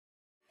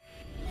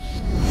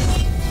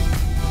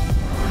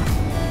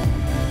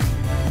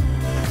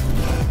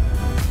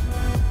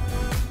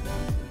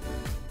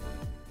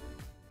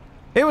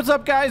what's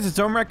up, guys? It's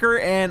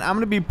Omewrecker, and I'm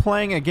going to be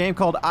playing a game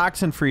called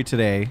Oxenfree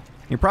today.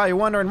 You're probably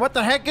wondering, what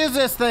the heck is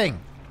this thing?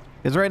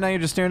 Because right now you're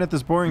just staring at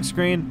this boring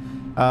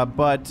screen.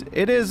 But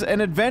it is an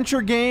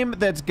adventure game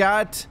that's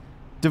got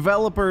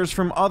developers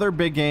from other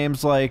big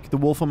games like The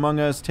Wolf Among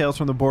Us, Tales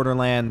from the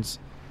Borderlands,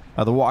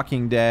 The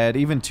Walking Dead,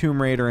 even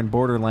Tomb Raider and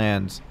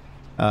Borderlands.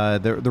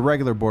 The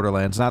regular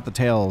Borderlands, not the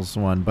Tales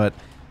one, but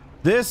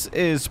this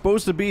is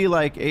supposed to be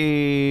like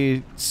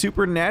a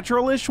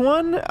supernatural-ish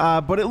one,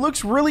 but it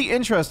looks really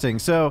interesting.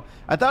 So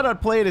I thought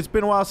I'd play it. It's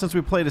been a while since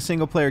we played a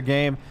single-player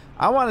game.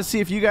 I want to see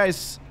if you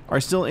guys are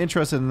still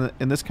interested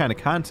in this kind of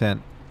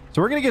content.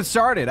 So we're going to get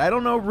started. I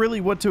don't know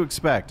really what to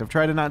expect. I've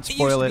tried to not spoil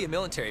it. It used to be a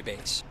military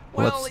base.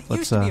 Well, it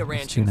used to be a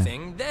ranching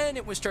thing, then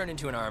it was turned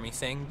into an army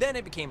thing, then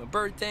it became a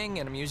bird thing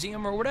and a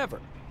museum or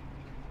whatever.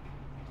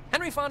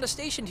 Henry Fonda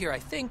stationed here, I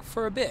think,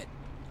 for a bit.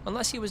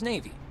 Unless he was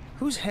Navy.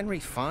 Who's Henry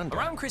Fonda?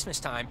 Around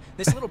Christmas time,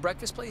 this little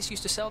breakfast place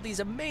used to sell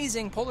these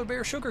amazing polar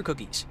bear sugar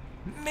cookies.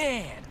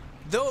 Man,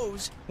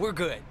 those were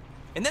good.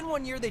 And then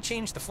one year they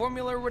changed the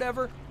formula or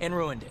whatever and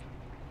ruined it.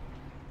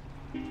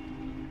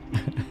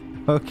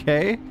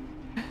 Okay.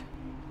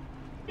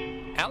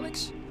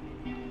 Alex?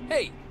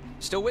 Hey,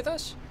 still with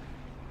us?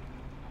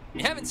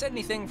 You haven't said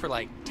anything for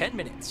like 10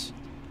 minutes.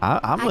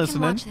 I'm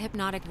listening. I can watch the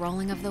hypnotic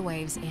rolling of the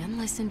waves and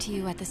listen to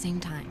you at the same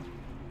time.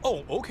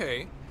 Oh,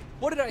 okay.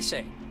 What did I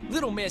say?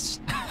 Little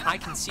miss, I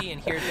can see and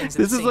hear things at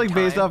This the is same like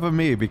based time. off of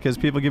me because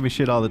people give me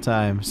shit all the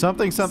time.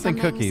 Something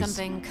cookies.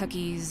 Something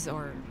cookies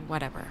or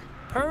whatever.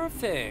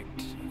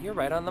 Perfect. You're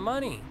right on the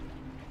money.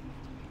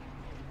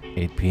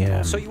 8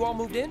 p.m. So you all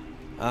moved in?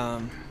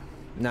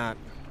 Not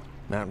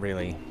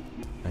really.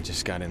 I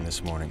just got in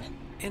this morning.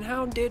 And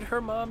how did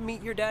her mom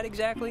meet your dad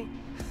exactly?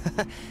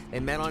 They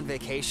met on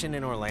vacation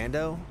in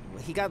Orlando.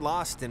 He got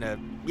lost in a...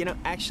 You know,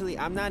 actually,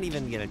 I'm not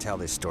even gonna tell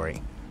this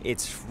story.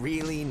 It's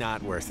really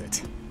not worth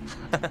it.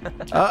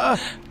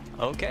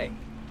 Okay.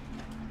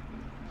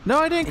 No,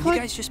 I didn't And click.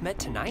 you guys just met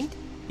tonight?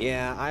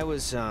 Yeah, I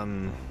was,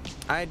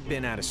 I'd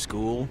been out of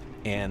school,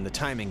 and the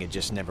timing had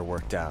just never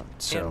worked out,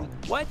 so...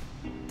 And what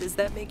does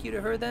that make you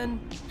to her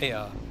then?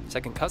 A,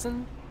 second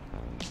cousin?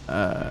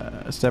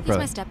 He's Stepbrother.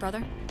 my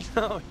stepbrother.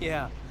 Oh,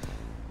 yeah.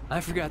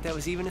 I forgot that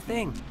was even a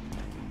thing.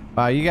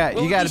 Wow, you got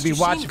Well, to at least be you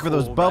watching seem for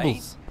those cool,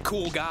 bubbles. right?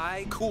 Cool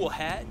guy, cool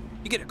hat.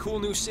 You get a cool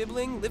new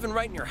sibling living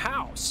right in your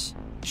house.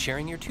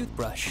 Sharing your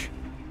toothbrush.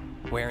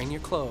 Wearing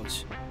your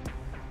clothes.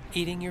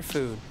 Eating your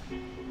food.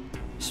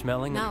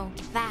 Smelling... No,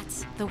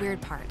 that's the weird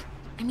part.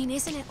 I mean,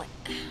 isn't it like...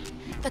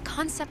 The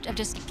concept of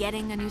just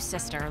getting a new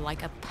sister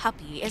like a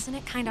puppy, isn't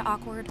it kind of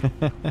awkward?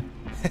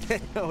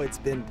 No, it's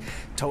been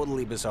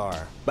totally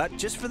bizarre. But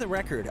just for the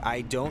record,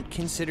 I don't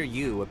consider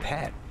you a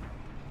pet.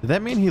 Did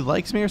that mean he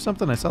likes me or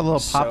something? I saw a little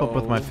pop-up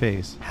with my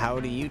face. How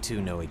do you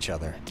two know each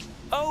other?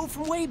 Oh,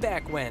 from way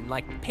back when,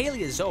 like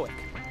Paleozoic.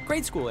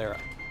 Grade school era.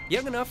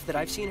 Young enough that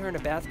I've seen her in a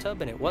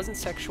bathtub and it wasn't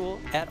sexual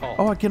at all.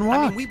 Oh, I can walk.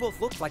 I mean, we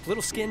both looked like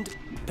little skinned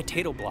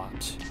potato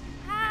blobs.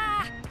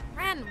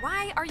 Ren,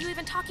 why are you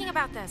even talking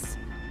about this?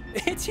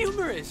 It's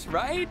humorous,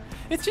 right?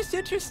 It's just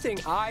interesting.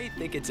 I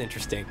think it's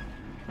interesting.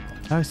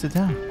 How do I sit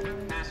down?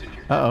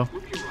 Uh-oh.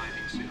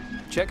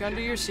 Check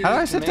under your seat How do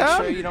I to sit make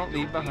down? sure you don't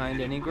leave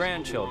behind any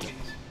grandchildren.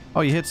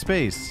 Oh, you hit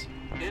space.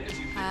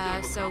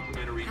 So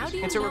how do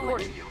you It's a know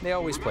recording. They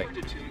always play.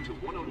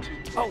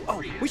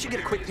 Oh, we should get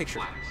a quick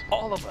picture.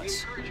 All of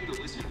us.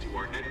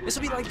 This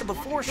will be like the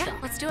before shot. Yeah,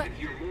 let's do it.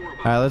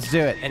 All right, let's do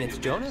it. And it's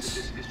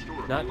Jonas,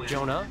 not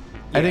Jonah.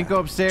 I didn't go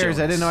upstairs.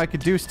 I didn't know I could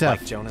do stuff.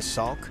 Like Jonas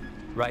Salk?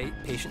 Right,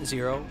 patient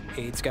zero,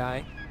 AIDS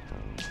guy.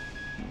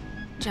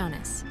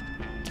 Jonas.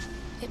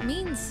 It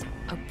means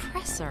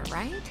oppressor,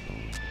 right?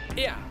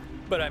 Yeah,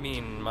 but I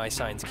mean, my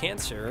sign's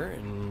cancer,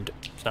 and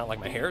it's not like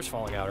my hair's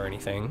falling out or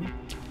anything.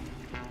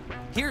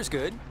 Here's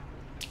good.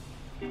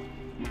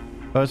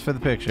 Pose for the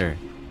picture.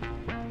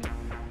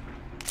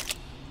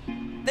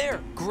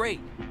 There, great.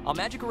 I'll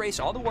magic erase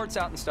all the warts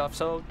out and stuff,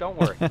 so don't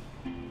worry.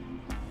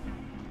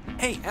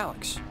 Hey,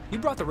 Alex, you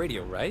brought the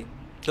radio, right?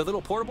 The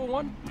little portable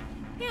one?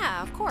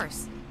 Yeah, of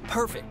course.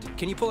 Perfect.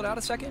 Can you pull it out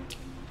a second?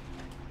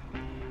 All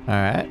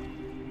right.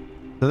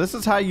 So this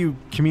is how you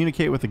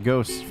communicate with the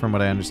ghosts, from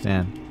what I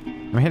understand.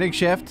 I'm hitting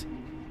shift.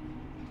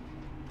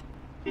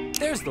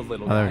 There's the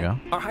little Oh, guy. there we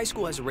go. Our high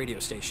school has a radio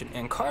station,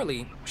 and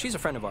Carly, she's a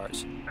friend of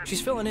ours.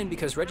 She's filling in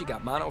because Reggie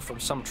got mono from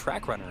some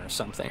track runner or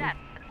something.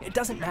 It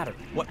doesn't matter.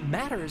 What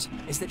matters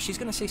is that she's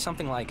gonna say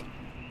something like,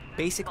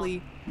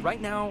 basically,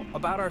 right now,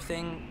 about our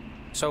thing,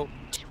 so...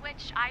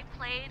 Which I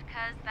played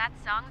because that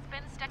song's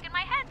been stuck in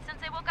my head since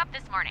I woke up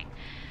this morning.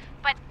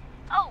 But,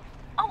 oh,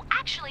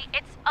 actually,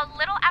 it's a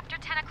little after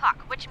 10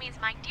 o'clock, which means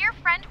my dear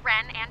friend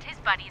Ren and his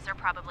buddies are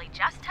probably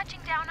just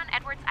touching down on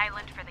Edwards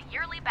Island for the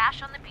yearly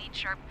bash on the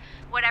beach, or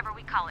whatever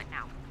we call it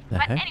now.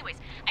 But anyways,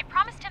 I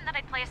promised him that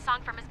I'd play a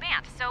song from his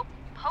band, so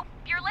hope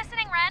you're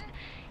listening, Ren.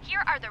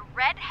 Here are the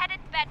red-headed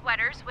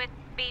bedwetters with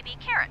baby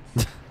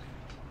carrots.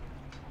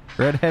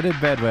 Red-headed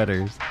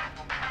bedwetters.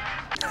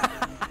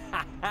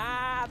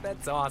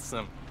 That's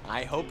awesome.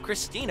 I hope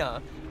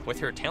Christina, with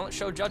her talent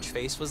show judge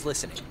face, was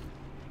listening.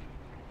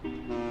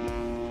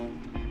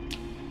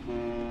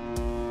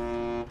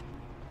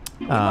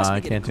 must be I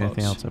getting can't do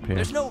anything close. else up here.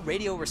 There's no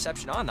radio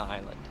reception on the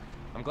island.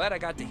 I'm glad I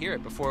got to hear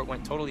it before it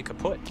went totally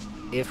kaput.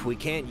 If we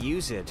can't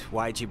use it,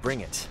 why'd you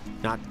bring it?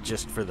 Not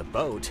just for the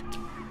boat.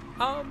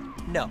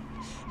 No.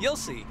 You'll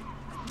see.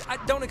 I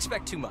don't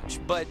expect too much,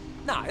 but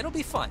nah, it'll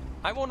be fun.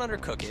 I won't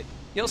undercook it.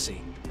 You'll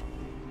see.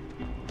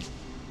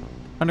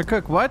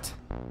 Undercook what?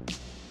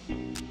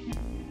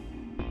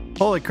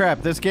 Holy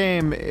crap, this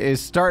game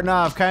is starting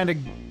off kind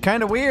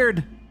of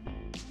weird.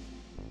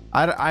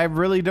 I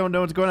really don't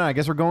know what's going on. I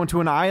guess we're going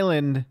to an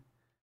island.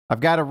 I've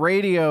got a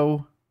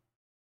radio,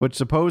 which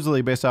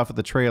supposedly based off of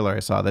the trailer I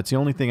saw. That's the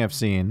only thing I've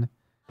seen.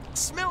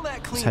 Smell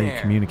that clean how you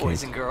air, communicate.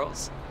 boys and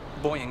girls.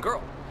 Boy and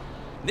girl.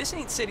 This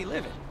ain't city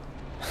living.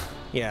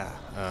 Yeah,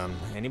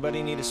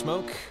 anybody need a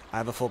smoke? I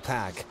have a full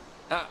pack.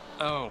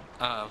 No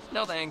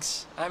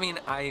thanks. I mean,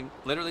 I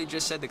literally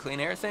just said the clean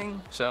air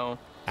thing, so...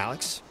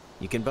 Alex,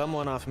 you can bum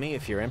one off me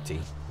if you're empty.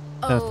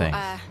 No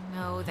thanks.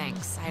 No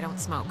thanks. I don't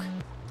smoke.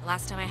 The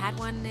last time I had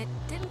one, it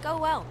didn't go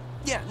well.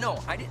 Yeah,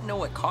 no, I didn't know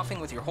what coughing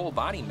with your whole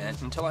body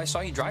meant until I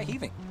saw you dry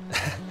heaving.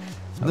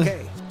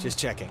 Okay, just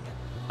checking.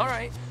 All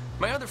right,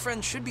 my other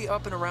friend should be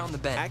up and around the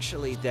bend.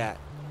 Actually, I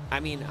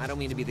don't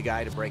mean to be the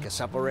guy to break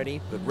us up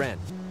already, but Ren,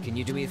 can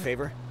you do me a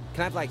favor?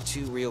 Can I have like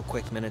 2 real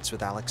quick minutes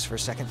with Alex for a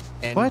second?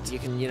 And What? You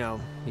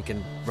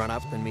can run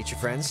up and meet your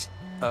friends?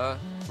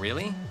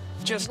 Really?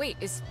 Just... Wait,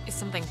 is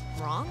something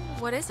wrong?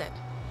 What is it?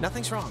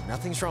 Nothing's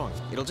wrong.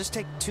 It'll just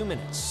take 2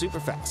 minutes, super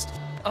fast.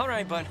 All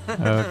right, bud.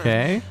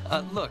 Okay.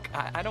 Look,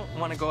 I don't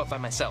want to go up by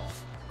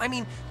myself. I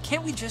mean,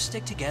 can't we just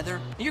stick together?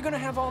 You're gonna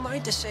have all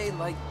night to say,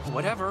 like,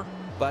 whatever.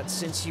 But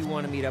since you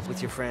want to meet up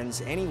with your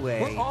friends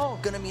anyway... We're all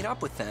gonna meet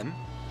up with them.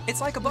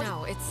 It's like a buddy.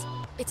 No,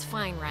 it's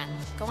fine, Ren.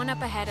 Go on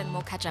up ahead and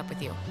we'll catch up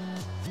with you.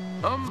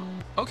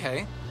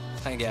 Okay,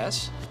 I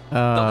guess.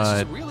 Though this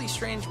is a really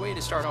strange way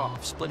to start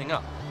off, splitting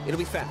up. It'll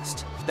be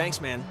fast. Thanks,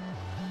 man.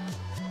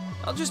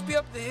 I'll just be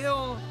up the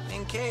hill,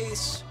 in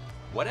case...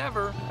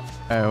 Whatever.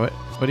 What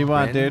do you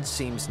want, Ren dude?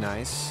 seems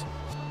nice.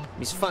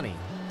 He's funny,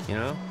 you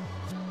know?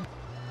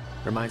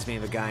 Reminds me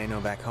of a guy I know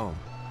back home.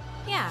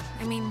 Yeah,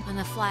 I mean, when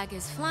the flag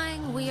is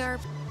flying, we are...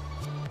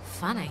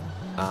 funning.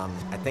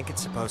 I think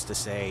it's supposed to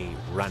say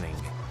running.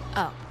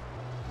 Oh.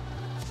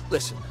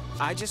 Listen,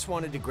 I just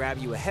wanted to grab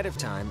you ahead of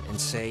time and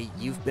say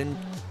you've been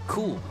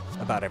cool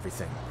about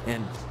everything.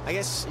 And I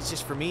guess it's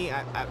just for me,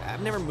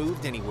 I've never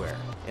moved anywhere.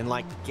 And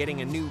like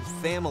getting a new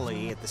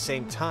family at the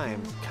same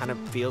time kind of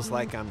feels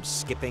like I'm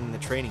skipping the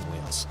training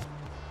wheels.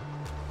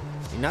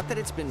 Not that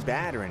it's been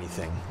bad or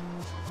anything.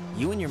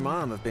 You and your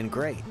mom have been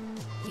great.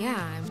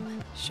 Yeah,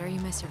 I'm sure you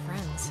miss your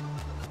friends.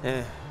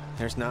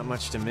 There's not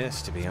much to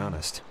miss, to be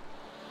honest.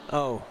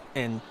 Oh,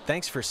 and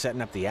thanks for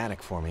setting up the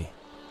attic for me.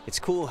 It's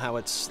cool how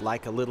it's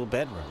like a little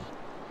bedroom.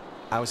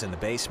 I was in the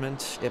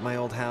basement at my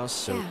old house,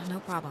 so... Yeah, no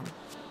problem.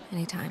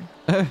 Anytime.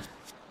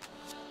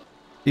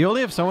 You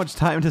only have so much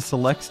time to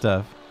select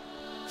stuff.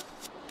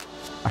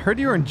 I heard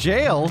you were in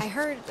jail. I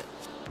heard,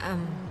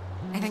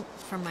 I think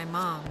from my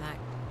mom that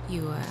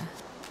you,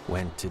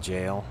 Went to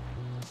jail?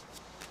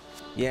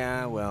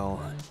 Yeah,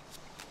 well...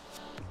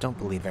 Don't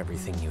believe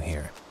everything you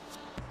hear.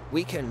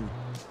 We can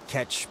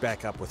catch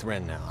back up with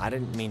Ren now. I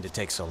didn't mean to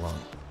take so long.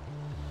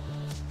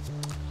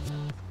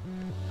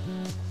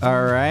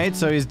 All right,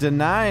 so he's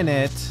denying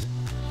it.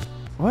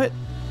 What?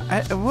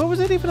 What was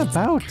it even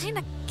about? kind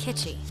of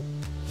kitschy,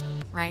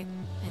 right?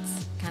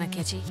 It's kind of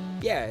kitschy.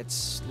 Yeah,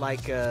 it's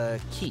like a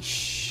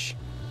quiche.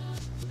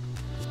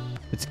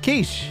 It's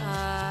quiche.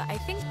 I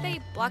think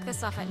they block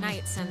this off at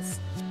night since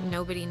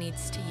nobody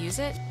needs to use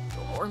it.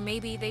 Or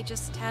maybe they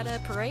just had a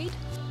parade?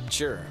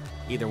 Sure,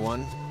 either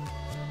one.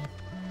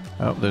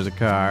 Oh, there's a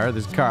car.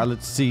 There's a car.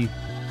 Let's see.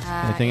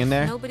 Anything in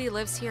there? Nobody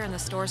lives here and the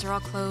stores are all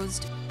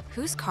closed.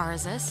 Whose car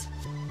is this?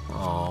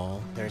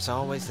 Oh, there's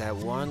always that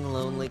one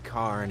lonely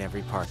car in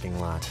every parking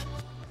lot.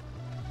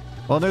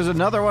 Well, there's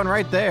another one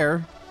right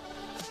there.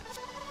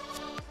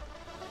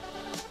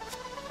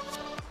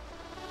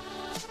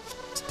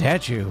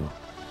 Statue.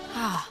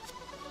 Ah,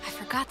 I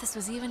forgot this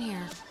was even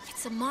here.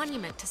 It's a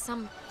monument to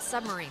some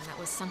submarine that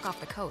was sunk off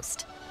the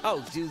coast.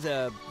 Oh, do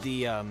the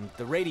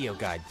radio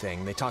guide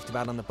thing they talked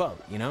about on the boat,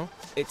 you know?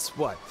 It's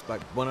what,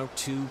 like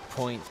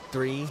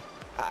 102.3?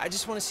 I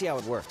just want to see how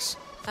it works.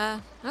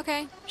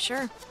 Okay,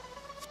 sure.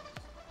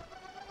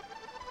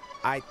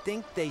 I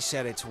think they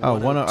said it's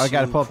 102.3. Oh, I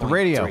gotta pull up the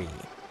radio.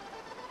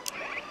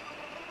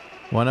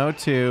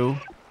 102.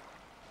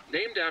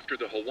 Named after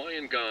the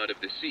Hawaiian god of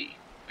the sea,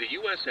 the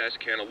USS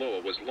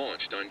Kanaloa was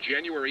launched on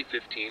January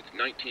 15,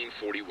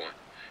 1941,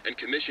 and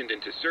commissioned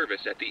into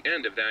service at the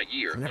end of that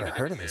year. I've never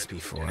heard of this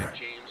before.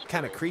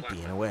 Kind of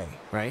creepy in a way,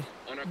 right?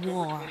 On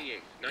October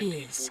 28,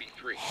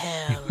 1943,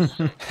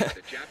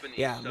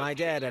 Yeah, my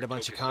dad had a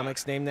bunch of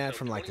comics named that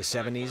from like the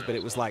 70s, but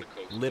it was like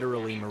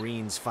literally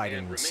Marines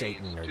fighting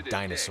Satan or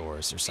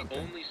dinosaurs or something.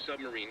 Only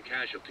submarine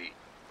casualty.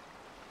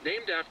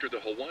 Named after the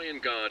Hawaiian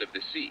god of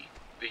the sea,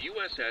 the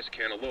USS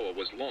Kanaloa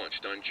was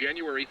launched on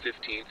January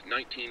 15,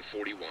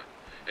 1941,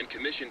 and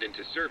commissioned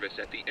into service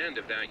at the end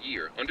of that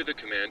year under the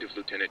command of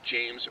Lieutenant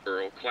James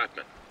Earl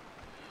Clapman.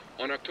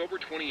 On October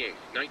 28,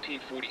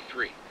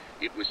 1943,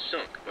 it was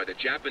sunk by the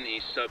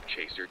Japanese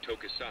sub-chaser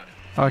Tokusada.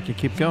 Oh, I can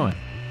keep going.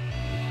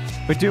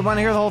 But do you want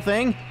to hear the whole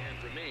thing?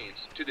 And remains,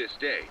 to this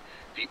day,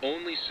 the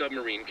only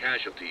submarine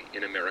casualty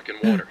in American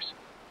waters.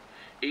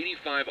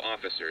 85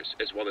 officers,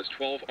 as well as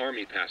 12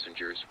 Army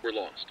passengers, were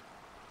lost.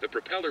 The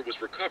propeller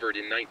was recovered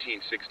in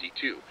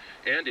 1962,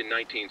 and in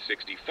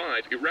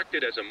 1965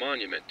 erected as a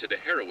monument to the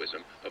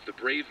heroism of the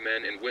brave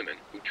men and women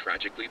who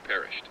tragically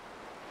perished.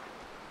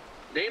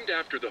 Named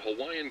after the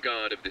Hawaiian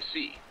god of the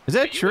sea, Is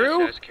that the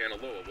true? USS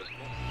Kanaloa was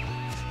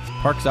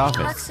launched. Park's office.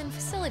 Parks and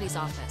Facilities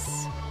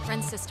office.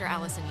 Friend's sister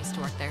Allison used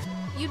to work there.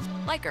 You'd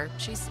like her.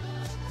 She's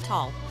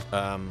tall.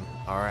 All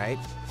right.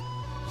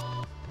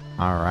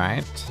 All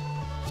right.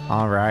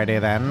 Alrighty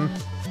then.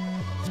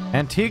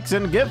 Antiques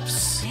and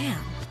gifts.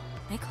 Damn,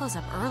 they close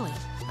up early.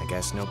 I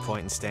guess no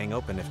point in staying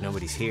open if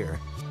nobody's here.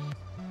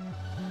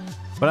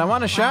 But I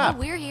want to shop.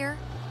 While we're here,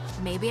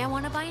 maybe I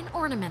want to buy an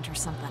ornament or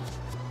something.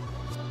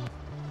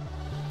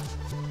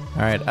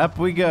 All right, up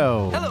we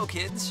go. Hello,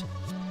 kids.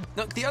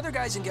 Look, the other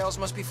guys and gals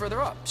must be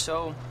further up,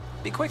 so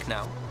be quick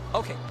now.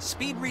 Okay,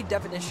 speed read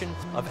definition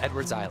of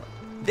Edwards Island.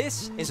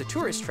 This is a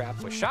tourist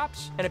trap with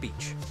shops and a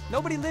beach.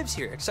 Nobody lives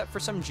here except for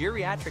some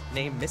geriatric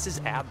named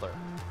Mrs. Adler.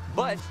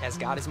 But, as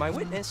God is my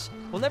witness,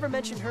 we'll never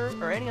mention her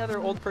or any other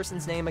old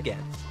person's name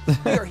again.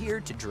 We are here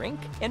to drink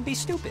and be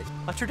stupid,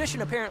 a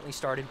tradition apparently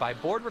started by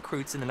bored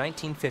recruits in the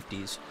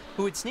 1950s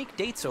who would sneak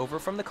dates over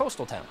from the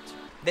coastal towns.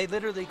 They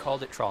literally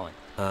called it trawling.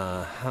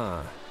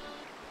 Uh-huh.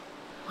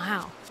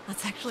 Wow,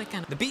 that's actually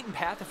kind of... The beaten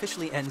path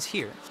officially ends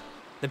here.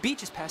 The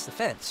beach is past the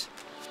fence.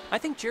 I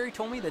think Jerry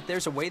told me that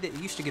there's a way that you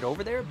used to get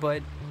over there,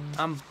 but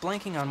I'm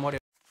blanking on what it...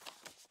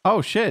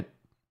 Oh, shit.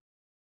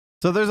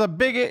 So there's a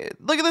big...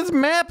 Look at this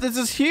map. This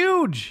is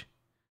huge.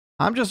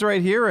 I'm just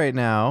right here right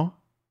now.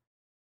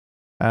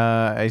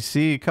 I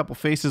see a couple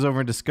faces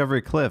over in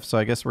Discovery Cliff, so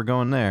I guess we're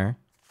going there.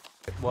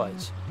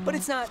 was. But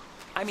it's not...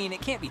 I mean,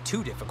 it can't be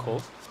too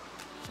difficult.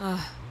 Ugh,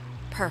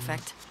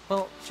 perfect.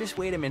 Well, just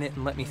wait a minute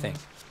and let me think.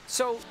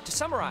 So, to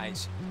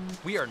summarize,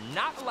 we are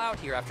not allowed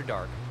here after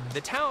dark.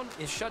 The town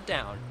is shut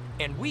down,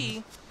 and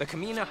we, the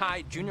Kamina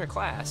High junior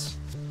class,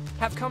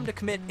 have come to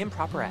commit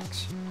improper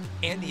acts.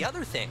 And the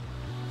other thing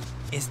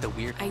is the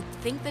weird... I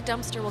think the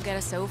dumpster will get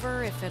us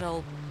over if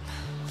it'll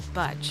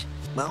budge.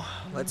 Well,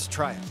 let's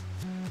try it.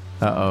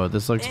 Uh-oh,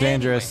 this looks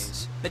dangerous.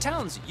 Anyways, the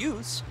town's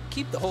youths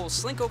keep the whole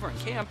slink over and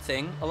camp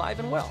thing alive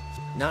and well.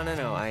 No,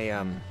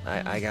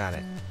 I got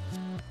it.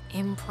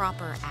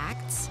 Improper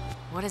acts?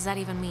 What does that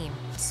even mean?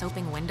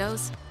 Soaping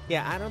windows?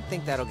 Yeah, I don't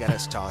think that'll get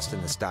us tossed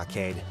in the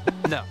stockade.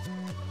 No.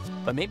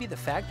 But maybe the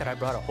fact that I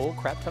brought a whole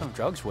crap ton of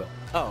drugs will.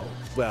 Oh,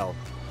 well,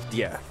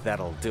 yeah,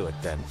 that'll do it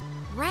then.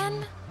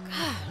 Ren?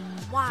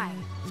 Why?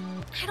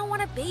 I don't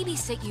want to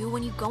babysit you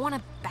when you go on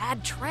a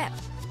bad trip.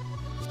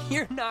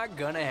 You're not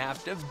gonna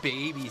have to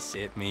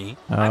babysit me.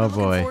 Oh, I've been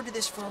boy. looking forward to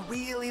this for a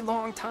really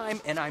long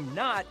time, and I'm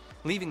not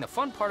leaving the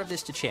fun part of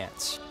this to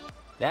chance.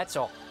 That's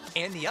all.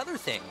 And the other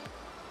thing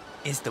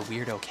is the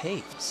Weirdo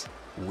Caves.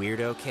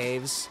 Weirdo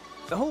caves?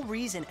 The whole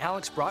reason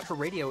Alex brought her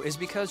radio is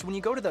because when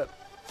you go to the...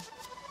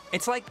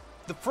 It's like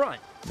the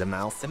front. The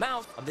mouth? The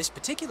mouth of this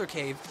particular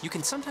cave, you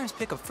can sometimes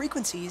pick up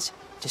frequencies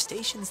to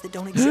stations that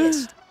don't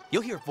exist.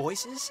 You'll hear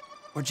voices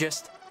or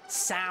just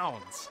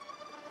sounds.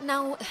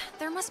 No,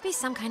 there must be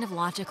some kind of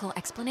logical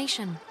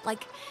explanation.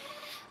 Like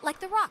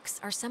the rocks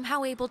are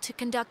somehow able to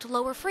conduct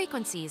lower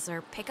frequencies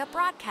or pick up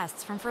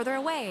broadcasts from further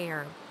away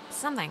or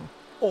something.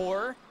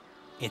 Or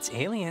it's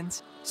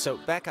aliens. So,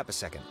 back up a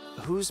second.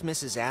 Who's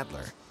Mrs.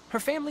 Adler? Her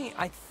family,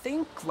 I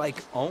think,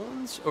 like,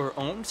 owns or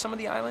owned some of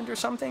the island or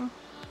something.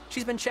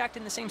 She's been shacked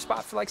in the same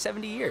spot for like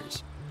 70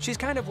 years. She's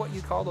kind of what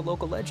you'd call the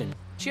local legend.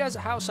 She has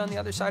a house on the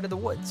other side of the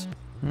woods.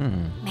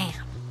 Man,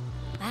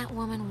 that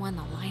woman won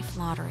the life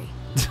lottery.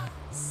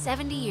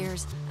 70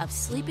 years of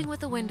sleeping with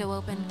the window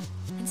open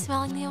and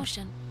smelling the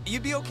ocean.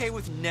 You'd be okay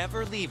with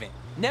never leaving.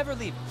 Never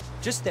leaving.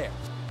 Just there.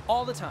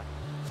 All the time.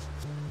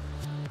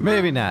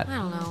 Maybe not. I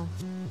don't know.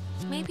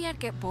 Maybe I'd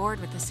get bored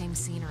with the same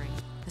scenery,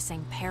 the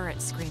same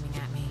parrot screaming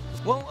at me.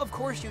 Well, of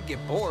course you'd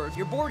get bored.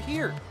 You're bored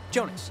here.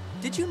 Jonas,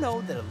 did you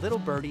know that a little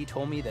birdie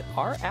told me that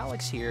our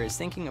Alex here is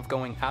thinking of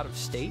going out of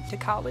state to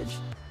college?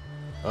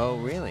 Oh,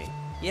 really?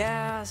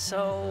 Yeah,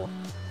 so...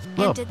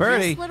 Little And did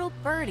birdie. this little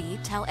birdie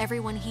tell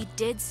everyone he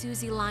did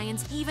Susie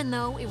Lyons even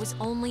though it was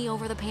only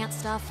over the pants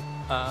stuff?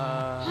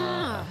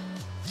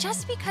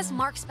 Just because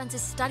Mark spends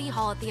his study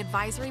hall at the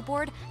advisory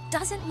board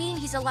doesn't mean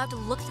he's allowed to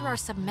look through our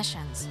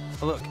submissions.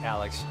 Look,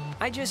 Alex,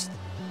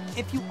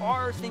 if you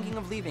are thinking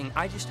of leaving,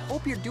 I just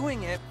hope you're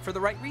doing it for the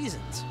right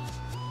reasons.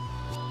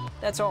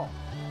 That's all.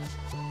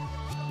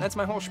 That's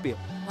my whole spiel.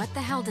 What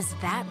the hell does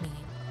that mean?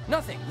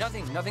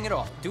 Nothing at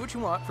all. Do what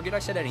you want. Forget I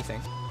said anything.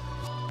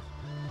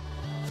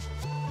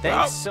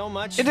 Thanks so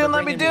much It didn't for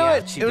let me bringing do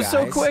it. out, you It was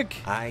so guys. quick.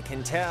 I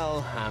can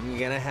tell. I'm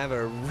gonna have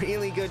a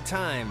really good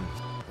time.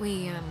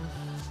 We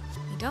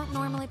don't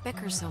normally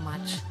bicker so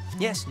much.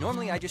 Yes,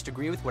 normally I just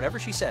agree with whatever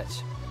she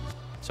says.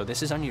 So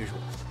this is unusual.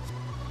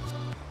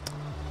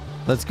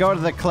 Let's go to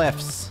the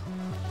cliffs.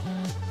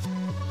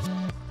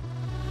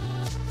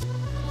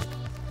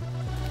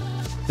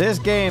 This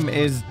game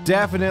is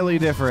definitely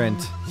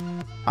different.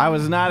 I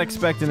was not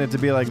expecting it to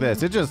be like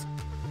this. It just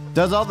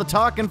does all the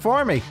talking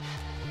for me.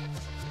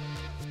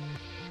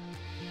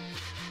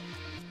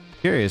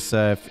 Curious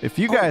if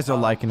you guys are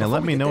liking it.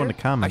 Let me know in the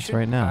comments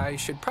right now. I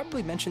should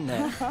probably mention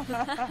that.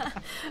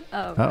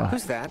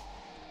 Who's that?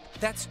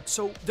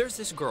 So there's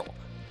this girl,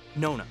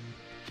 Nona.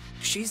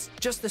 She's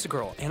just this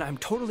girl, and I'm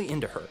totally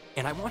into her,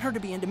 and I want her to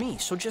be into me.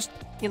 So just,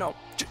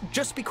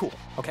 just be cool,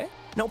 okay?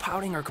 No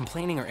pouting or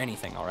complaining or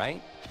anything, all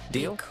right?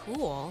 Deal? Be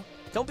cool.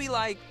 Don't be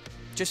like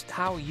just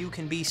how you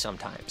can be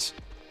sometimes.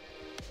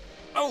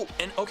 Oh,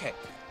 and okay,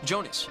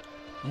 Jonas,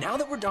 now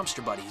that we're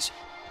dumpster buddies,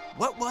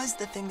 what was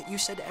the thing that you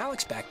said to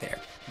Alex back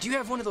there? Do you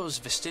have one of those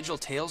vestigial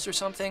tales or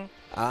something?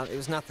 It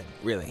was nothing,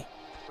 really.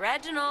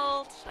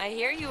 Reginald, I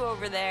hear you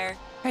over there.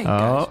 Hey,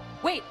 guys.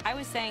 Wait, I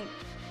was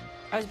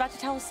about to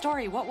tell a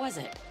story. What was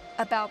it?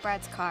 About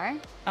Brad's car?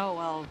 Oh,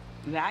 well,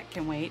 that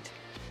can wait.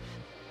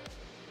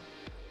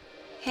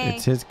 Hey.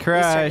 It's his We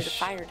started a crush.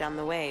 fire down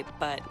the way,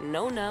 but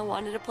Nona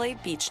wanted to play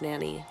beach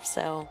nanny,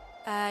 so...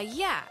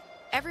 Yeah.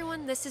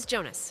 Everyone, this is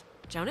Jonas.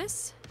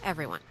 Jonas,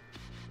 everyone.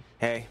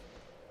 Hey,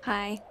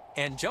 Hi.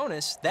 And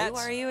Jonas, that's...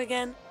 Who are you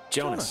again?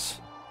 Jonas.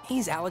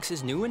 He's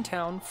Alex's new in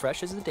town,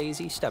 fresh as a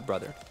daisy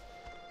stepbrother.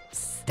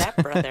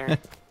 Stepbrother.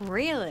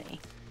 Really?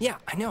 Yeah,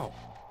 I know.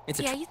 It's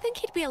a Yeah, you think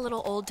he'd be a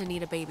little old to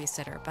need a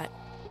babysitter, but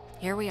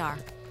here we are.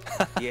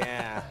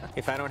 Yeah,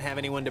 if I don't have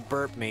anyone to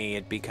burp me,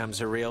 it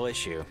becomes a real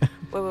issue.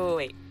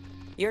 Wait.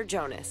 You're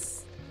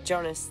Jonas.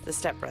 Jonas, the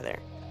stepbrother.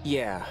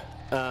 Yeah,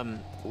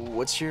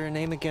 what's your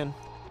name again?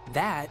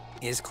 That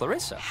is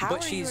Clarissa. How but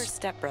are she's... you her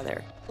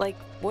stepbrother? Like,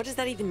 what does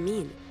that even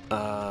mean?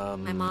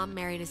 My mom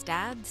married his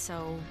dad,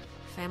 so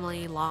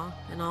family law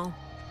and all.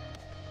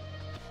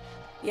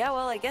 Yeah,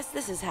 well, I guess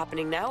this is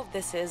happening now.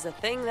 This is a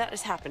thing that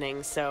is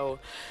happening, so...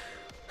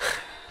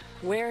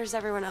 Where's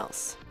everyone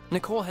else?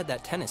 Nicole had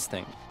that tennis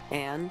thing.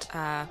 And?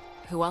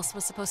 Who else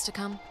was supposed to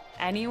come?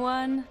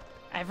 Anyone?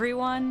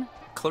 Everyone?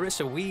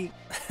 Clarissa, we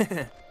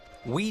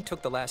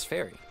took the last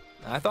ferry.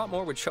 I thought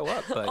more would show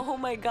up, but... Oh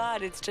my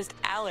god, it's just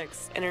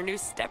Alex and her new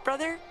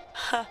stepbrother?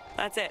 Huh,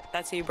 that's it.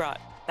 That's who you brought.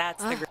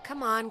 That's the...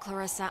 Come on,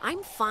 Clarissa.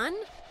 I'm fun.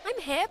 I'm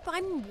hip.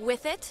 I'm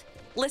with it.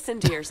 Listen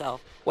to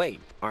yourself. Wait,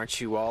 aren't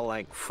you all,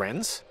 like,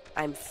 friends?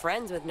 I'm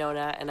friends with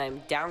Nona, and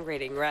I'm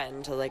downgrading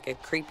Ren to, like, a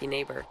creepy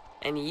neighbor.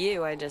 And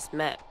you I just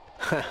met.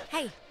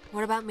 Hey,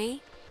 what about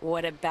me?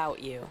 What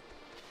about you?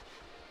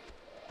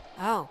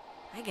 Oh,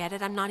 I get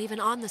it. I'm not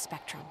even on the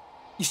spectrum.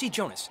 You see,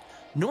 Jonas,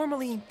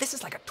 normally this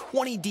is like a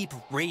 20-deep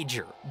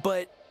rager,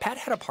 but Pat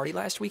had a party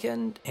last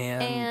weekend,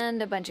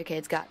 And a bunch of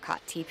kids got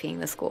caught TPing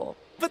the school.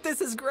 But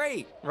this is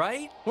great,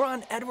 right? We're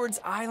on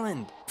Edwards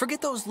Island.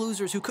 Forget those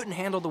losers who couldn't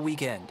handle the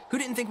weekend, who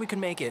didn't think we could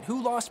make it,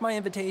 who lost my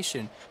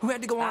invitation, who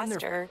had to go on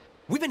Faster.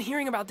 We've been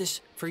hearing about this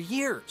for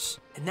years,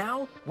 and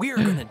now we're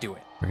gonna do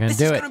it. We're gonna this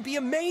do is it. gonna be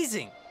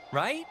amazing,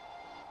 right?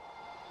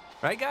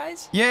 Right,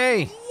 guys?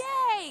 Yay!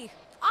 Yay!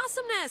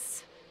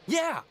 Awesomeness!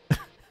 Yeah.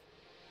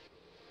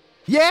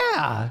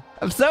 Yeah!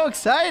 I'm so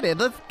excited.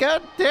 Let's go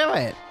do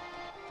it.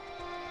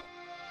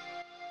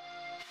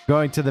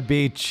 Going to the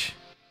beach.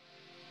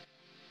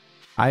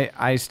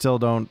 I still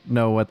don't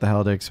know what the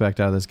hell to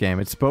expect out of this game.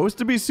 It's supposed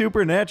to be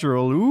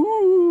supernatural.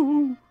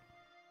 Ooh.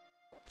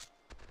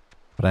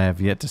 But I have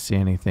yet to see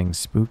anything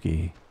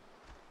spooky.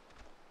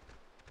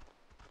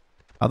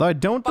 Although I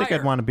don't think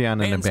I'd want to be on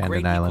an Man's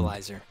great abandoned island.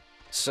 equalizer.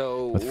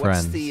 So, With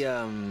what's friends.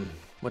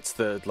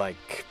 the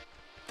like,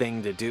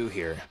 thing to do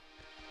here?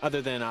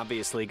 Other than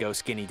obviously go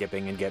skinny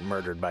dipping and get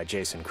murdered by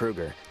Jason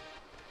Kruger.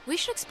 We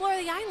should explore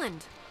the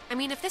island. I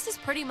mean, if this is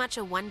pretty much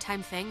a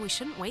one-time thing, we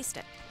shouldn't waste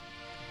it.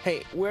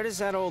 Hey, where does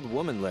that old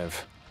woman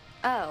live?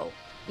 Oh,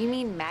 you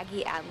mean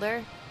Maggie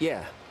Adler?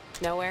 Yeah.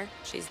 Nowhere.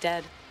 She's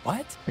dead.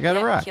 What? I got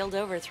a rock. Killed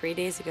over 3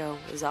 days ago.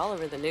 It was all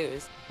over the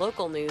news.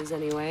 Local news,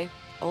 anyway.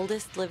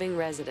 Oldest living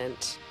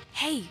resident.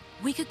 Hey,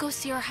 we could go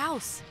see her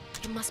house.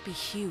 It must be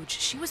huge.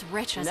 She was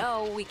rich as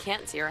No, we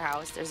can't see her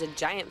house. There's a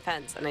giant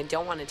fence, and I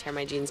don't want to tear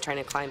my jeans trying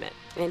to climb it.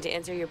 And to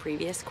answer your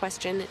previous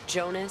question,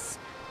 Jonas,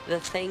 the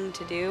thing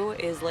to do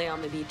is lay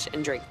on the beach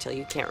and drink till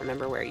you can't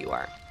remember where you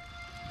are.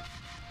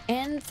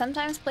 And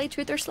sometimes play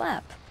truth or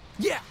slap.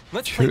 Yeah,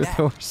 let's play Truth that.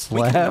 or We can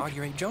slap?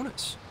 inaugurate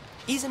Jonas.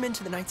 Ease him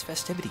into the night's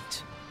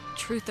festivities.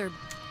 truth or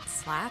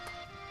slap?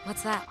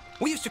 What's that?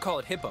 We used to call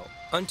it hippo,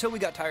 until we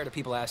got tired of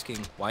people asking,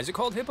 why is it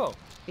called hippo?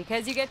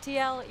 Because you get to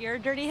yell, "You're a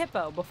dirty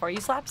hippo," before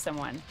you slap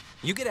someone.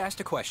 You get asked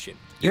a question.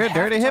 You're a have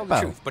dirty to tell the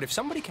hippo. truth, but if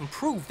somebody can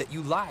prove that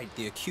you lied,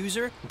 the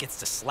accuser gets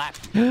to slap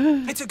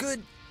you. It's a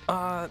good,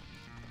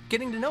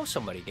 getting to know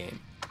somebody game.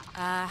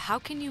 How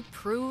can you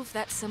prove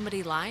that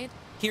somebody lied?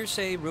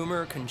 Hearsay,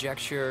 rumor,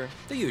 conjecture,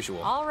 the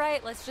usual. All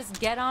right, let's just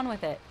get on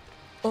with it.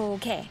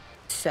 Okay,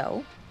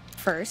 so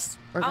first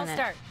we're I'll gonna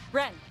start.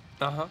 Ren,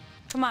 Uh-huh.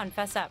 come on,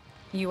 fess up.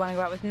 You want to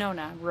go out with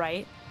Nona,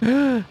 right?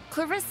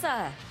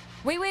 Clarissa.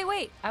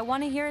 Wait. I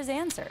want to hear his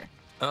answer.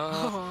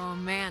 Oh,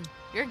 man.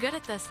 You're good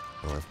at this.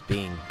 Or if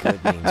being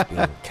good means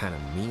being kind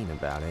of mean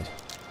about it.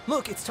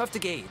 Look, it's tough to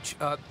gauge.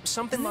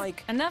 Something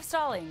like... Enough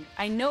stalling.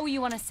 I know you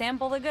want to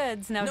sample the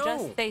goods. Now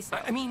just say so.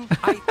 I mean,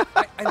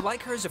 I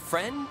like her as a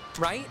friend,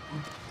 right?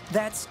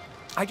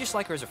 I just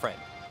like her as a friend.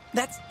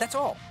 That's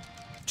all.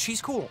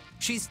 She's cool.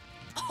 She's...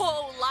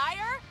 Oh,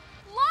 liar!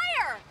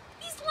 Liar!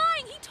 He's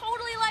lying. He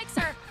totally likes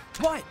her.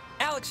 What?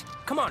 Alex,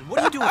 come on. What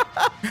are you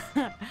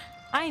doing?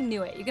 I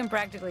knew it. You can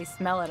practically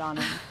smell it on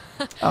him.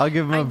 I'll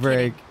give him a I'm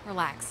break. kidding.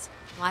 Relax.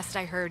 Last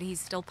I heard, he's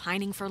still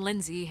pining for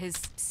Lindsay, his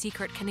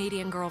secret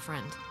Canadian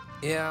girlfriend.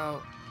 Yeah,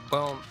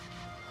 well,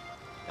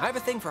 I have a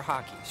thing for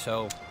hockey,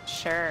 so...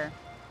 Sure.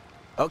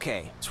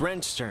 Okay, it's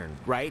Ren's turn,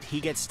 right? He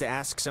gets to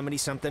ask somebody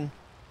something?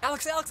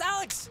 Alex!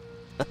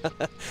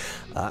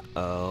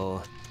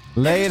 Uh-oh.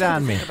 Lay it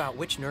on me. Think about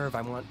which nerve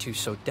I want to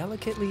so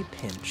delicately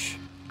pinch.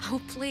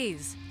 Oh,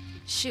 please.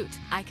 Shoot,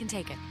 I can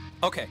take it.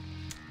 Okay,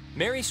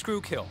 Mary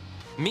Screw Kill.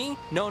 Me,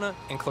 Nona,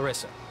 and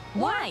Clarissa.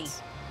 Why?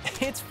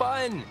 It's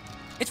fun.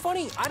 It's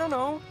funny, I don't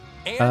know.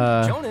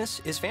 And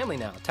Jonas is family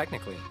now,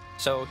 technically.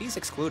 So he's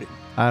excluded.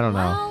 I don't know.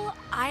 Well,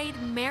 I'd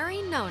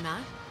marry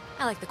Nona.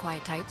 I like the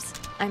quiet types.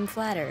 I'm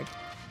flattered,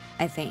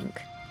 I think.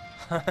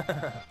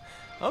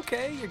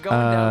 Okay, you're going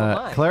down the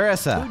line.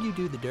 Clarissa. Who'd you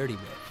do the dirty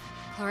with?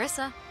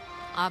 Clarissa,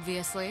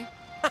 obviously.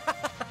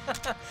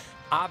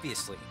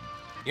 Obviously.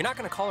 You're not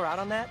gonna call her out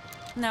on that?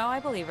 No, I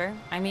believe her.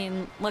 I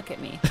mean, look at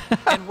me.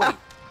 And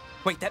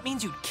wait, that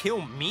means you'd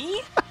kill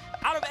me?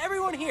 Out of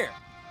everyone here,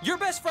 your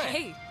best friend.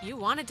 Hey, you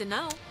wanted to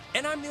know.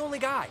 And I'm the only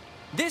guy.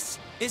 This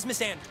is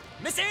Miss Andrew.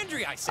 Miss Andrew,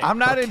 I say. I'm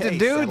not Okay, into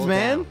dudes, settle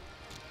man.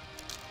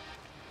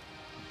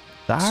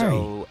 down. Sorry.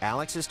 So,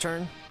 Alex's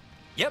turn?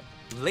 Yep,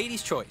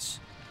 lady's choice.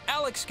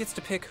 Alex gets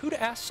to pick who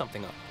to ask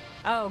something of.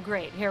 Oh,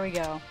 great. Here we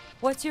go.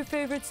 What's your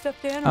favorite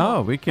stuffed animal?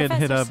 Oh, we could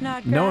hit Professor up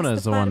Snodgrass,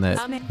 Nona's the one that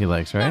platypus he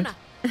likes, right?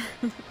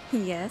 Nona,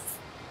 Yes.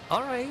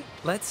 All right,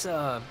 let's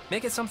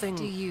make it something.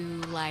 do you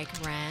like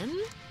Ren?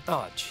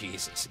 Oh,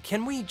 Jesus.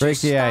 Can we Break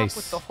just the stop ice.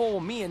 with the whole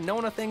me and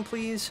Nona thing,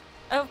 please?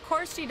 Of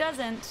course she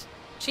doesn't.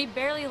 She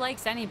barely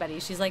likes anybody.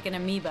 She's like an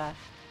amoeba.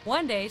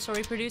 One day she'll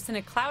reproduce in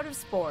a cloud of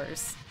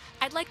spores.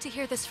 I'd like to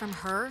hear this from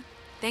her.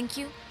 Thank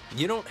you.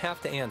 You don't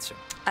have to answer.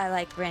 I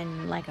like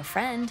Ren like a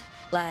friend.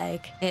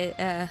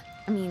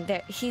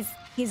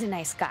 He's a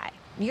nice guy.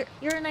 You're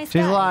a nice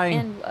She's guy.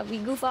 lying. And we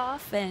goof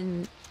off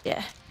and,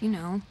 yeah, you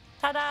know.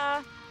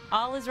 Ta-da!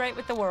 All is right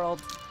with the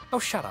world. Oh,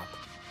 shut up.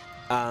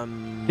 He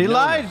Nona,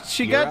 lied.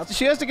 She you're up.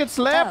 has to get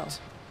slapped.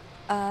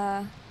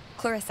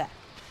 Clarissa,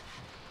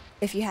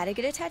 if you had to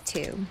get a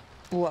tattoo,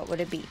 what would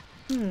it be?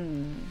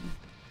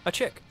 A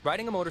chick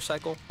riding a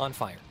motorcycle on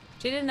fire.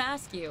 She didn't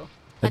ask you.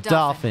 A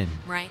dolphin.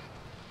 Right?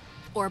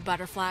 Or a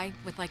butterfly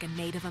with like a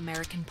Native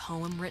American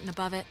poem written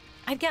above it.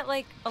 I'd get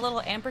like a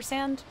little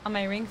ampersand on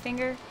my ring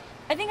finger.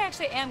 I think I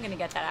actually am gonna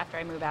get that after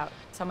I move out,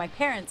 so my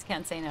parents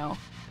can't say no.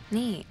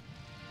 Neat.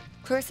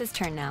 Clarissa's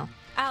turn now.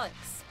 Alex,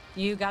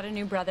 you got a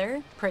new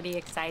brother. Pretty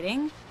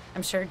exciting.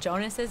 I'm sure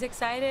Jonas is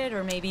excited,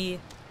 or maybe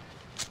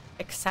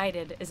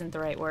excited isn't the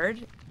right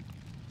word.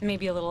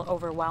 Maybe a little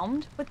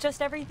overwhelmed with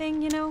just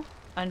everything, you know?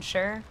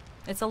 Unsure.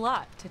 It's a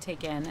lot to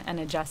take in and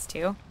adjust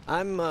to.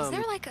 Is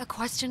there like a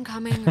question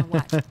coming or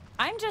what?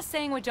 I'm just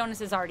saying what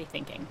Jonas is already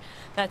thinking.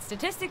 That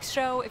statistics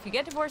show if you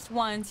get divorced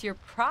once, you're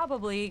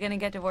probably gonna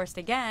get divorced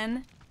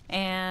again.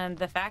 And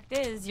the fact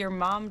is, your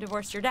mom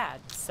divorced your dad.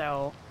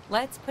 So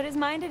let's put his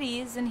mind at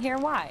ease and hear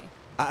why.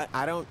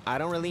 I don't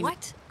really...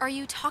 What are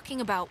you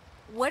talking about?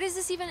 What does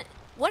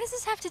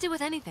this have to do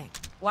with anything?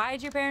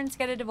 Why'd your parents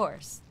get a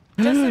divorce?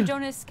 Just so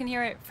Jonas can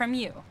hear it from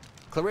you.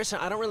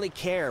 Clarissa, I don't really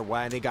care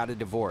why they got a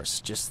divorce.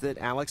 Just that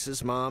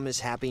Alex's mom is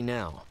happy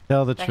now.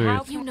 Tell the But truth.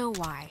 how- You know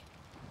why.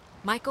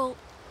 Michael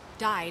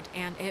died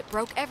and it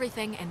broke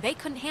everything and they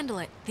couldn't handle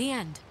it. The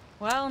end.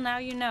 Well, now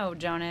you know,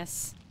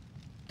 Jonas.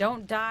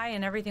 Don't die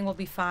and everything will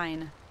be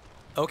fine.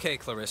 Okay,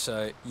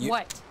 Clarissa,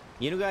 What?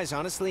 You know, guys,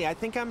 honestly, I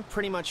think I'm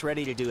pretty much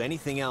ready to do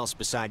anything else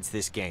besides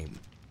this game.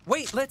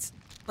 Wait, let's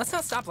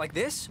not stop like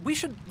this. We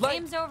should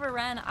Game's over,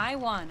 Ren. I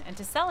won. And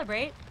to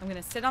celebrate, I'm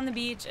gonna sit on the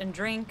beach and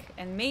drink,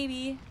 and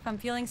maybe, if I'm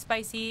feeling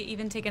spicy,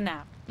 even take a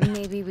nap.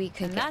 Maybe we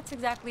could And that's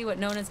exactly what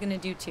Nona's gonna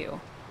do too.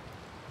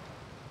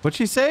 What'd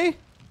she say?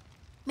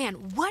 Man,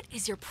 what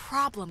is your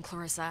problem,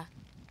 Clarissa?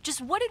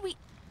 Just what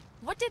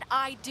did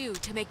I do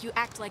to make you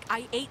act like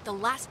I ate the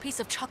last piece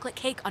of chocolate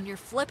cake on your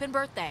flippin'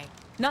 birthday?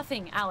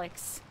 Nothing,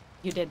 Alex.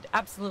 You did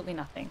absolutely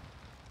nothing.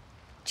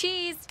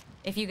 Cheese!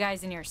 If you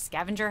guys in your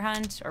scavenger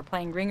hunt or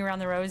playing Ring Around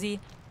the Rosie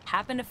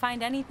happen to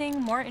find anything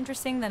more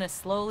interesting than a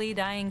slowly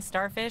dying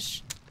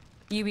starfish,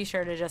 you be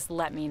sure to just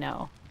let me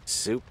know.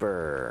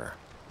 Super.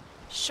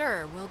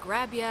 Sure, we'll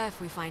grab ya if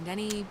we find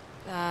any,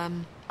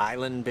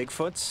 Island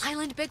Bigfoots?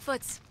 island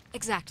Bigfoots.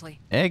 Exactly.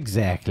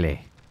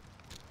 Exactly.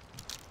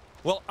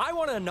 Well, I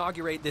want to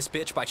inaugurate this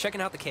bitch by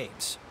checking out the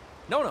caves.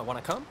 Nona,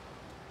 want to come?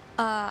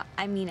 I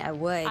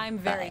would. I'm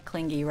very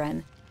clingy,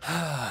 Ren.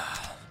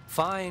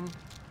 Fine.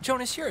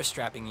 Jonas, you're a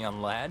strapping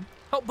young lad.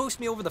 Help boost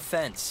me over the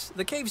fence.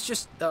 The cave's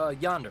just,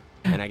 yonder.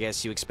 And I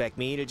guess you expect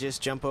me to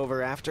just jump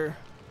over after?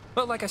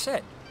 But like I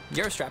said,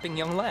 you're a strapping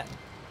young lad.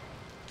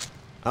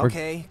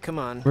 Okay, come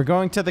on. We're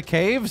going to the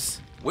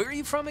caves? Where are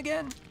you from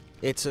again?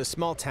 It's a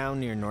small town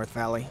near North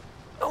Valley.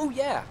 Oh,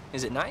 yeah.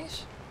 Is it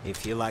nice?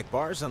 If you like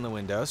bars on the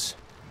windows.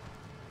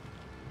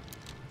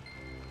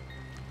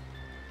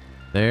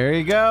 There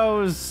he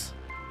goes.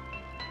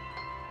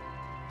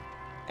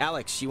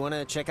 Alex, you want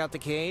to check out the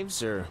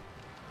caves, or?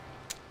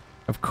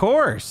 Of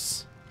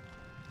course.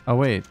 Oh,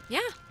 wait. Yeah.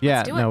 Yeah,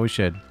 let's do no, it. we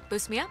should.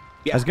 Boost me up.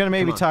 Yeah, I was going to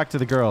maybe come on. talk to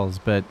the girls,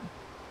 but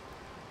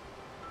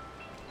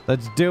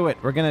let's do it.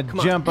 We're going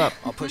to jump up.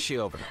 I'll push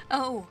you over.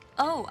 Oh,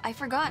 I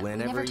forgot.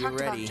 Whenever we never you're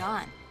talked ready.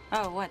 about John.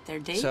 Oh, what, their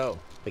date? So,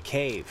 the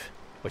cave.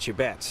 What's your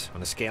bets?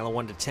 On a scale of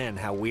 1 to 10,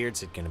 how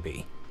weird's it gonna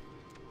be?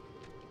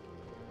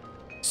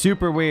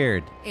 Super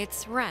weird.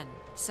 It's Ren,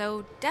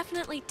 so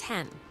definitely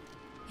 10.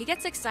 He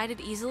gets excited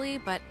easily,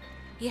 but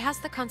he has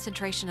the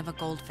concentration of a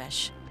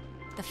goldfish.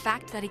 The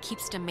fact that he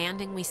keeps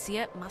demanding we see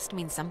it must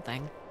mean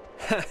something.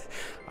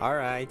 All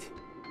right.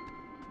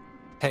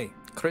 Hey,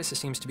 Carissa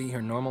seems to be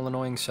her normal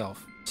annoying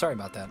self. Sorry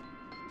about that.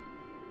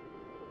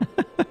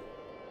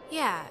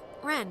 Yeah,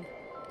 Ren,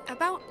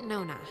 about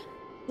Nona.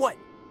 What?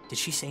 Did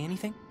she say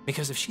anything?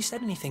 Because if she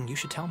said anything, you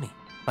should tell me.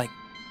 Like,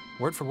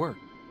 word for word.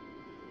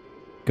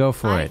 Go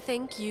for I it.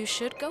 think you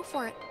should go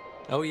for it.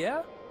 Oh,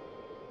 yeah?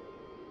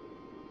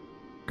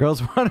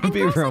 Girls want to And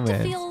be girls like to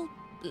romanced. feel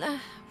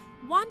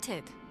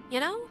wanted, you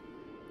know?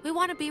 We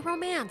want to be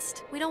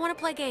romanced. We don't want to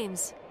play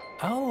games.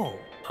 Oh,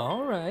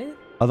 all right.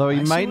 Although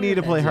you I see might where need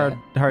to your play head's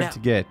hard at. to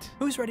Now, get.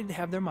 Who's ready to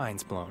have their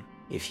minds blown?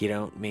 If you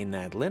don't mean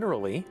that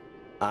literally,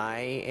 I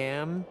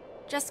am.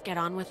 Just get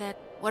on with it.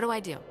 What do I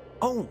do?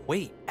 Oh,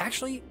 wait.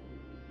 Actually,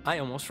 I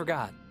almost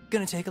forgot.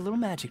 Gonna take a little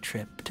magic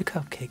trip to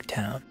Cupcake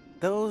Town.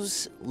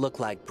 Those look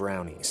like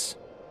brownies.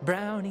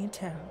 Brownie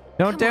Town.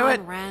 Don't do Come it.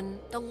 on, Ren.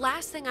 The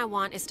last thing I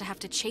want is to have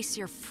to chase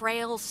your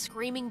frail,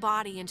 screaming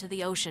body into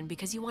the ocean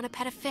because you want to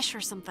pet a fish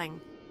or something.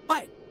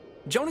 What?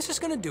 Jonas is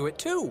gonna do it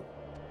too.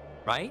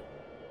 Right?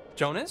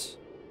 Jonas?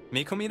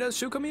 Mi comida,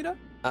 su comida?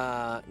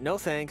 No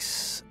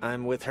thanks.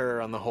 I'm with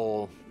her on the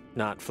whole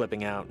not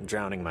flipping out and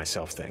drowning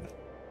myself thing.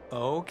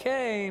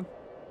 Okay.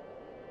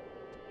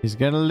 He's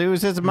going to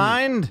lose his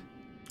mind.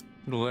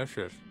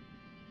 Delicious.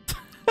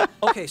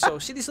 Okay, so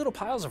see these little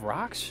piles of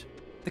rocks?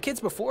 The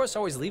kids before us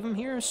always leave them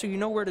here so you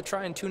know where to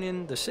try and tune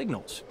in the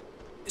signals.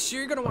 So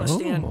you're gonna want to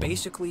stand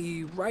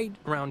basically right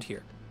around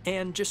here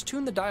and just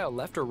tune the dial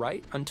left or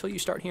right until you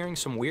start hearing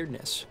some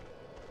weirdness.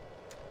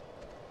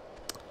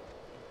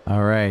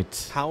 All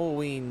right. How will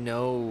we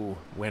know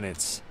when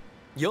it's...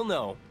 You'll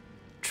know.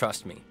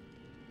 Trust me.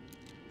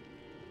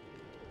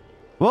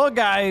 Well,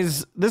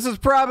 guys, this is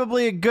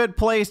probably a good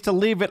place to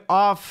leave it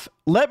off.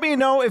 Let me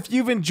know if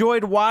you've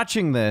enjoyed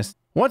watching this.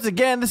 Once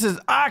again, this is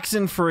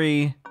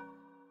Oxenfree.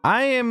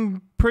 I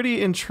am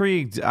pretty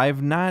intrigued.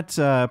 I've not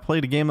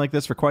played a game like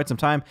this for quite some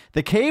time.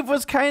 The cave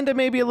was kind of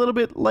maybe a little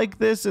bit like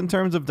this in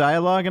terms of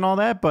dialogue and all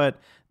that, but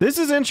this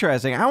is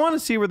interesting. I want to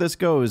see where this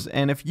goes,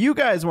 and if you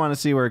guys want to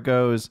see where it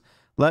goes,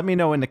 let me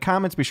know in the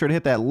comments. Be sure to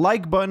hit that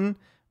like button.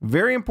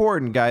 Very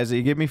important, guys, that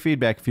you give me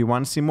feedback if you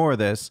want to see more of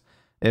this.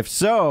 If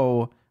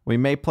so, we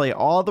may play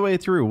all the way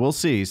through. We'll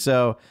see.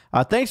 So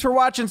thanks for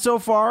watching so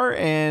far,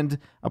 and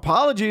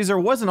apologies. There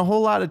wasn't a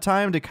whole lot of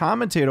time to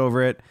commentate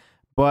over it,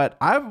 but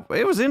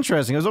it was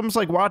interesting. It was almost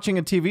like watching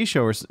a TV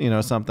show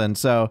or something.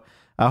 So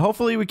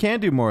hopefully we can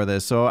do more of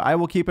this. So I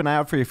will keep an eye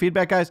out for your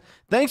feedback, guys.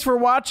 Thanks for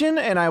watching,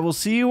 and I will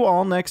see you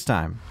all next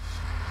time.